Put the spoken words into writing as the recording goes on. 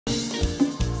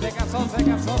And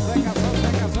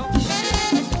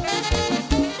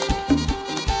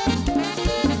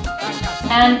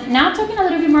now talking a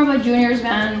little bit more about Junior's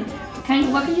band,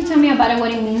 what can you tell me about it,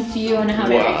 what it means to you and how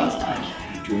it all started?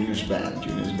 Junior's band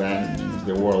means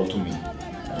the world to me.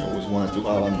 I always wanted to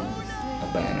have a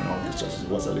band and orchestra since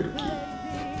I was a little kid.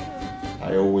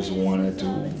 I always wanted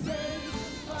to,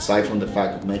 aside from the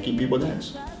fact of making people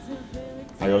dance,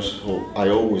 I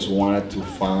always wanted to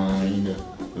find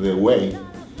the way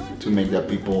to make that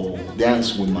people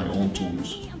dance with my own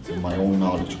tools, with my own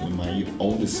knowledge, with my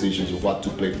own decisions of what to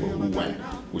play for who when,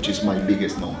 which is my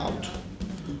biggest know-how.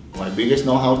 My biggest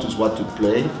know-how is what to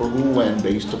play for who when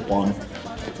based upon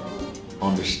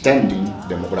understanding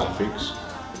demographics,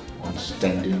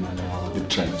 understanding the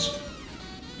trends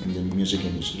in the music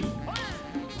industry,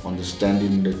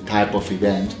 understanding the type of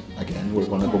event. Again, we're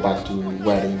going to go back to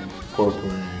wedding,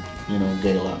 corporate,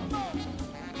 gala.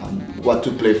 What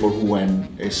to play for who when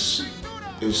is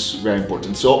very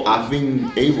important. So I've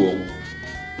been able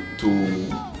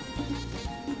to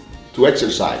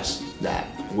exercise that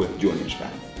with Junior's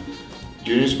band.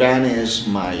 Junior's band is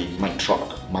my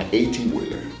truck, my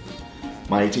 18-wheeler.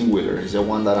 My 18-wheeler is the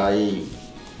one that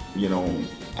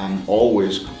I'm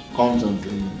always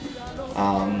constantly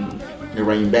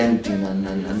reinventing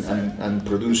and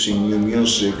producing new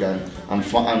music and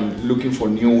looking for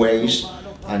new ways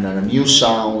and a new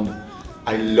sound.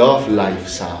 I love live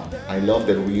sound. I love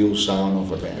the real sound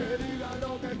of a band.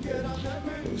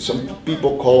 Some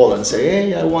people call and say,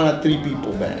 hey, I want a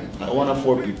 3-people band, I want a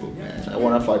 4-people band, I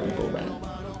want a 5-people band.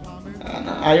 And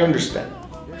I understand.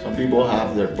 Some people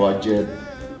have their budget,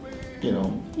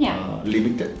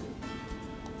 limited.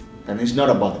 And it's not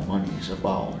about the money, it's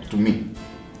about, to me,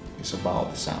 it's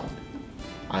about the sound.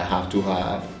 I have to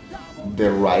have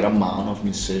the right amount of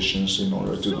musicians in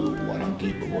order to do what I'm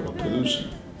capable of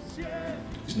producing.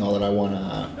 It's not that I want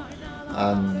a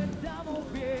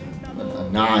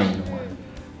 9 or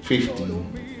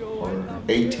 15 or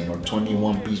 18 or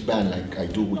 21 piece band like I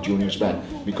do with Junior's band,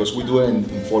 because we do it in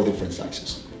 4 different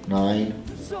sizes: 9,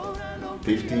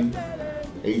 15,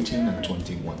 18 and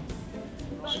 21.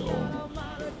 So,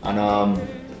 and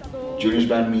Junior's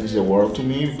band means the world to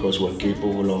me because we're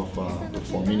capable of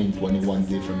performing in 21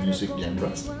 different music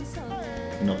genres,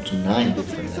 in up to 9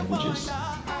 different languages,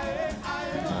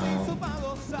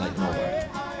 like nobody.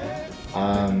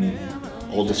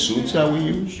 All the suits that we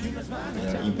use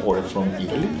are imported from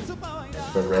Italy,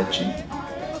 Ferrecci.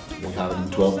 We have it in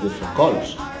 12 different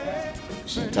colors.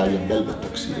 It's Italian velvet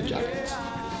tuxedo jackets.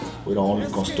 We don't only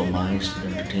customize the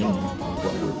entertainment of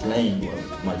what we're playing,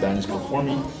 what my band is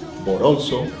performing, but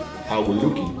also how we're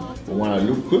looking. We want to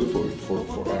look good for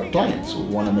our clients. We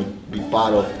want to be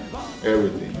part of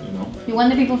everything, You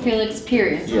want the people to feel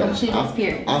experienced, yes, complete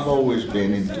experience. I've always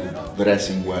been into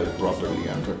dressing well, properly,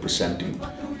 and representing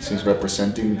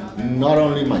not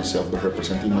only myself, but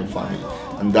representing my family.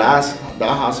 And that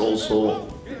has also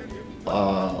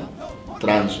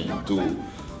transitioned to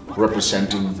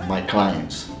representing my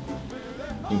clients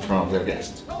in front of their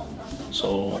guests.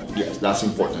 So yes, that's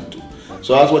important too.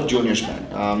 So that's what Junior's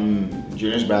band.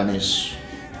 Junior's band is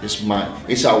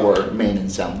our main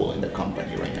ensemble in the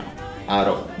company right now, out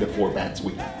of the 4 bands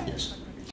we have. Yes.